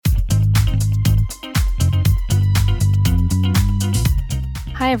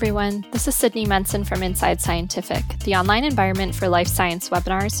Hi, everyone. This is Sydney Menson from Inside Scientific, the online environment for life science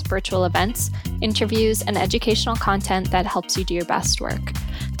webinars, virtual events, interviews, and educational content that helps you do your best work.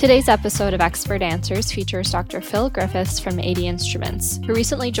 Today's episode of Expert Answers features Dr. Phil Griffiths from 80 Instruments, who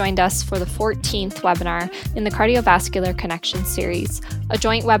recently joined us for the 14th webinar in the Cardiovascular Connection series, a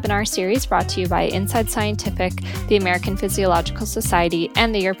joint webinar series brought to you by Inside Scientific, the American Physiological Society,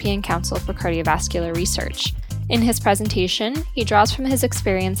 and the European Council for Cardiovascular Research. In his presentation, he draws from his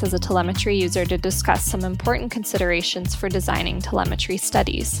experience as a telemetry user to discuss some important considerations for designing telemetry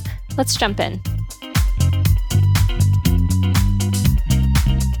studies. Let's jump in.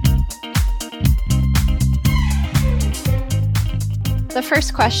 The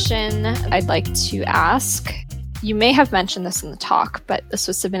first question I'd like to ask, you may have mentioned this in the talk, but this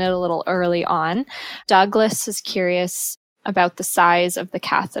was submitted a little early on. Douglas is curious about the size of the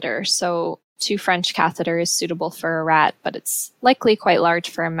catheter. So 2 French catheter is suitable for a rat, but it's likely quite large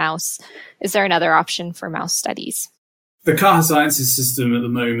for a mouse. Is there another option for mouse studies? The Caja Sciences system at the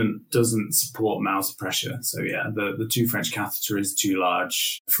moment doesn't support mouse pressure. So yeah, the 2 French catheter is too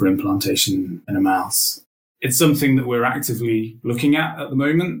large for implantation in a mouse. It's something that we're actively looking at the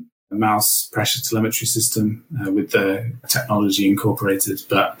moment, a mouse pressure telemetry system with the technology incorporated,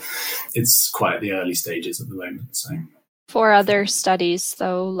 but it's quite at the early stages at the moment. So for other studies,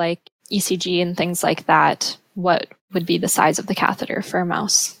 though, like ECG and things like that, what would be the size of the catheter for a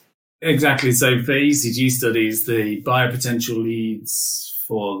mouse? Exactly. So for ECG studies, the biopotential leads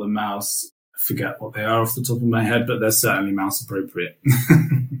for the mouse, I forget what they are off the top of my head, but they're certainly mouse appropriate.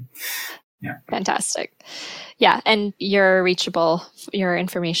 Yeah. Fantastic. Yeah, and you're reachable. Your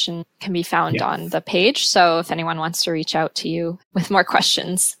information can be found on the page. So if anyone wants to reach out to you with more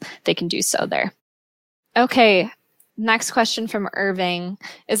questions, they can do so there. Okay. Next question from Irving.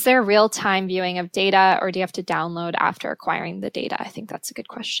 Is there real-time viewing of data, or do you have to download after acquiring the data? I think that's a good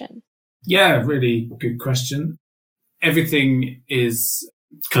question. Yeah, really good question. Everything is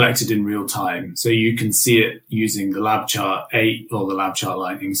collected in real time. So you can see it using the LabChart 8 or the LabChart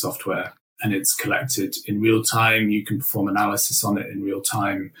Lightning software, and it's collected in real time. You can perform analysis on it in real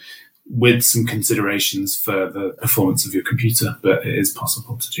time with some considerations for the performance of your computer, but it is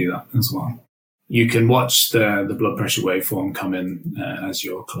possible to do that as well. You can watch the blood pressure waveform come in as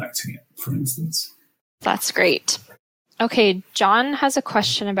you're collecting it, for instance. That's great. Okay, John has a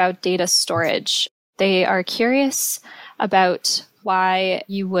question about data storage. They are curious about why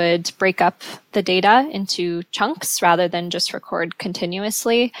you would break up the data into chunks rather than just record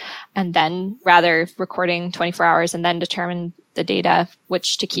continuously, and then rather recording 24 hours and then determine the data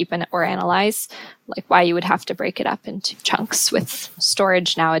which to keep or analyze, like why you would have to break it up into chunks with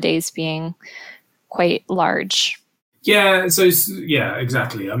storage nowadays being quite large. Yeah,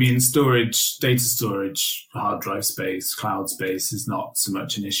 exactly. I mean, data storage, hard drive space, cloud space is not so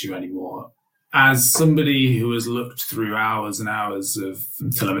much an issue anymore. As somebody who has looked through hours and hours of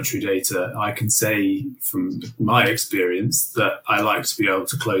telemetry data, I can say from my experience that I like to be able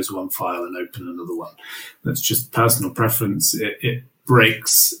to close one file and open another one. That's just personal preference. It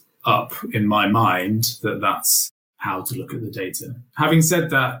breaks up in my mind that's how to look at the data. Having said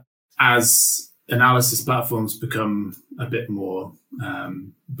that, as analysis platforms become a bit more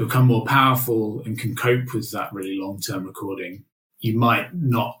powerful and can cope with that really long-term recording, you might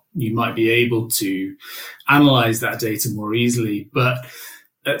be able to analyze that data more easily, but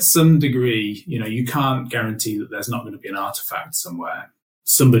at some degree, you can't guarantee that there's not going to be an artifact somewhere.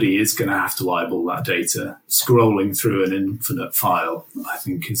 Somebody is going to have to eyeball that data. Scrolling through an infinite file, I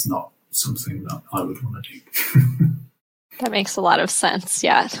think, is not something that I would want to do. That makes a lot of sense.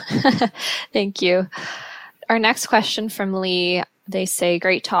 Yeah. Thank you. Our next question from Lee, they say,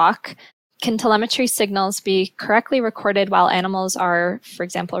 great talk. Can telemetry signals be correctly recorded while animals are, for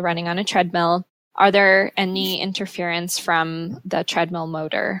example, running on a treadmill? Are there any interference from the treadmill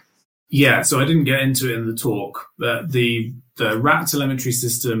motor? Yeah, so I didn't get into it in the talk, but the rat telemetry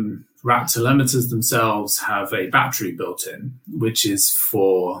system, rat telemeters themselves have a battery built in, which is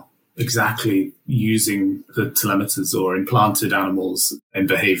for exactly using the telemeters or implanted animals in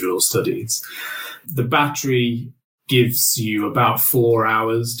behavioral studies. The battery gives you about 4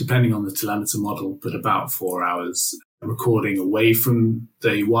 hours, depending on the telemeter model, but about 4 hours recording away from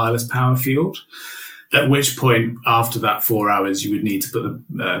the wireless power field. At which point, after that 4 hours, you would need to put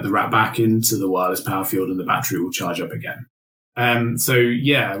the rat back into the wireless power field and the battery will charge up again.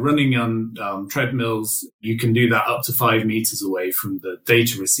 Running on treadmills, you can do that up to 5 meters away from the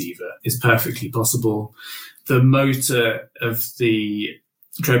data receiver is perfectly possible. The motor of the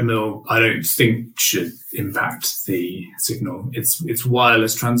treadmill, I don't think should impact the signal. It's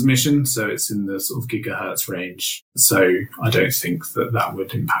wireless transmission, so it's in the sort of gigahertz range. So I don't think that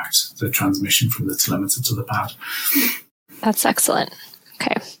would impact the transmission from the telemeter to the pad. That's excellent.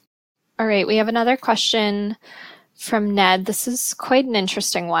 Okay. All right. We have another question from Ned. This is quite an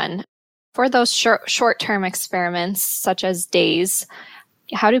interesting one. For those short-term experiments, such as days,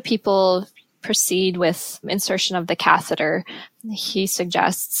 how do people proceed with insertion of the catheter? He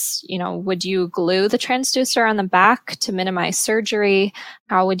suggests, would you glue the transducer on the back to minimize surgery?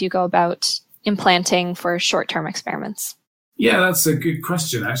 How would you go about implanting for short-term experiments? Yeah, that's a good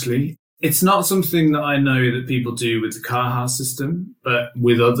question, actually. It's not something that I know that people do with the CAHA system, but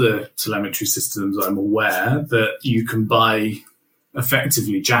with other telemetry systems, I'm aware that you can buy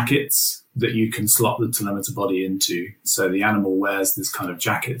effectively jackets that you can slot the telemeter body into. So the animal wears this kind of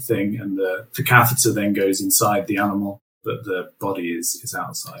jacket thing, and the catheter then goes inside the animal, but the body is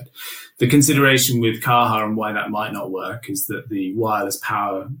outside. The consideration with CAHA and why that might not work is that the wireless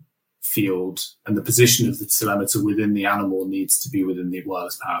power field and the position of the telemeter within the animal needs to be within the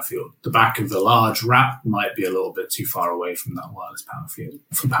wireless power field. The back of the large rat might be a little bit too far away from that wireless power field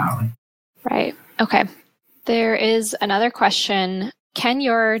for powering. Right. Okay. There is another question. Can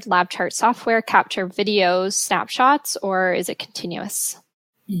your LabChart software capture videos, snapshots, or is it continuous?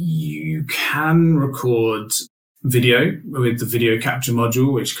 You can record video with the video capture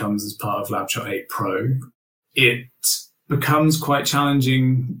module, which comes as part of LabChart 8 Pro. It becomes quite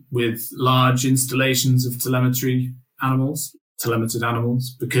challenging with large installations of telemetered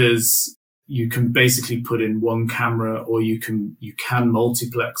animals, because you can basically put in one camera, or you can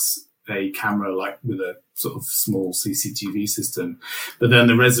multiplex a camera like with a sort of small CCTV system, but then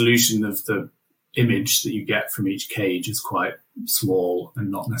the resolution of the image that you get from each cage is quite small and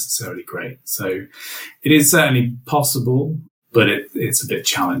not necessarily great. So it is certainly possible, but it's a bit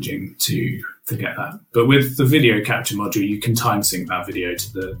challenging to get that. But with the video capture module, you can time sync that video to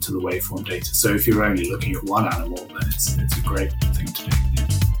the waveform data. So if you're only looking at one animal, then it's a great thing to do. Yeah.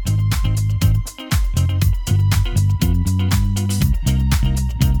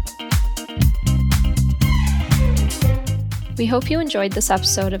 We hope you enjoyed this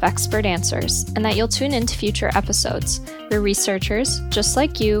episode of Expert Answers and that you'll tune in to future episodes where researchers, just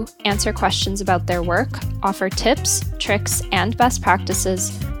like you, answer questions about their work, offer tips, tricks, and best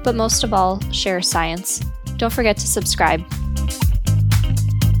practices, but most of all, share science. Don't forget to subscribe.